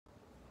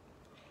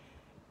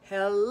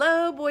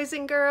Hello, boys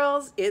and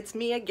girls. It's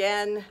me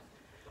again.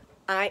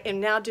 I am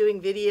now doing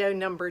video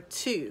number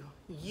 2.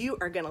 You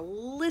are going to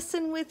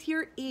listen with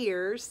your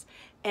ears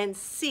and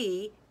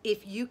see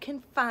if you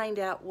can find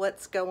out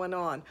what's going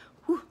on.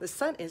 Whew, the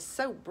sun is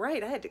so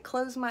bright, I had to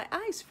close my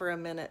eyes for a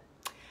minute.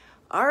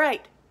 All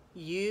right,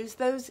 use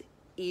those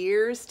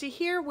ears to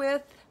hear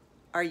with.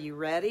 Are you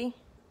ready?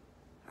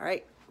 All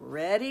right,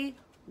 ready?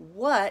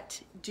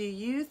 What do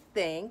you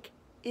think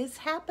is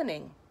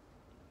happening?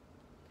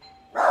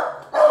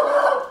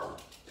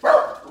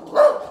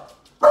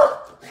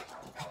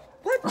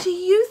 What do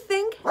you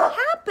think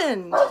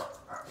happened?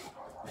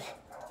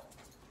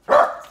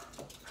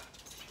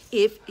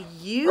 If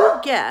you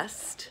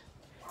guessed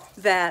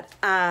that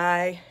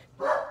I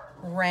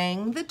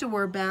rang the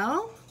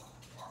doorbell,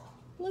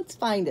 let's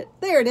find it.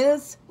 There it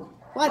is.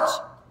 Watch.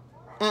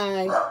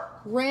 I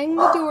rang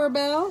the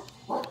doorbell,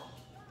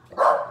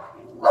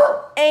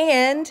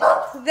 and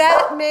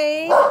that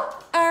made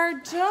our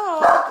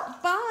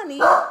dog,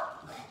 Bonnie,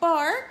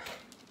 bark.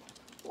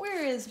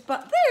 Where is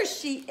Bonnie? There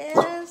she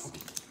is.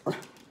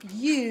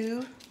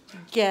 You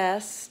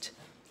guessed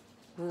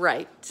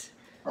right.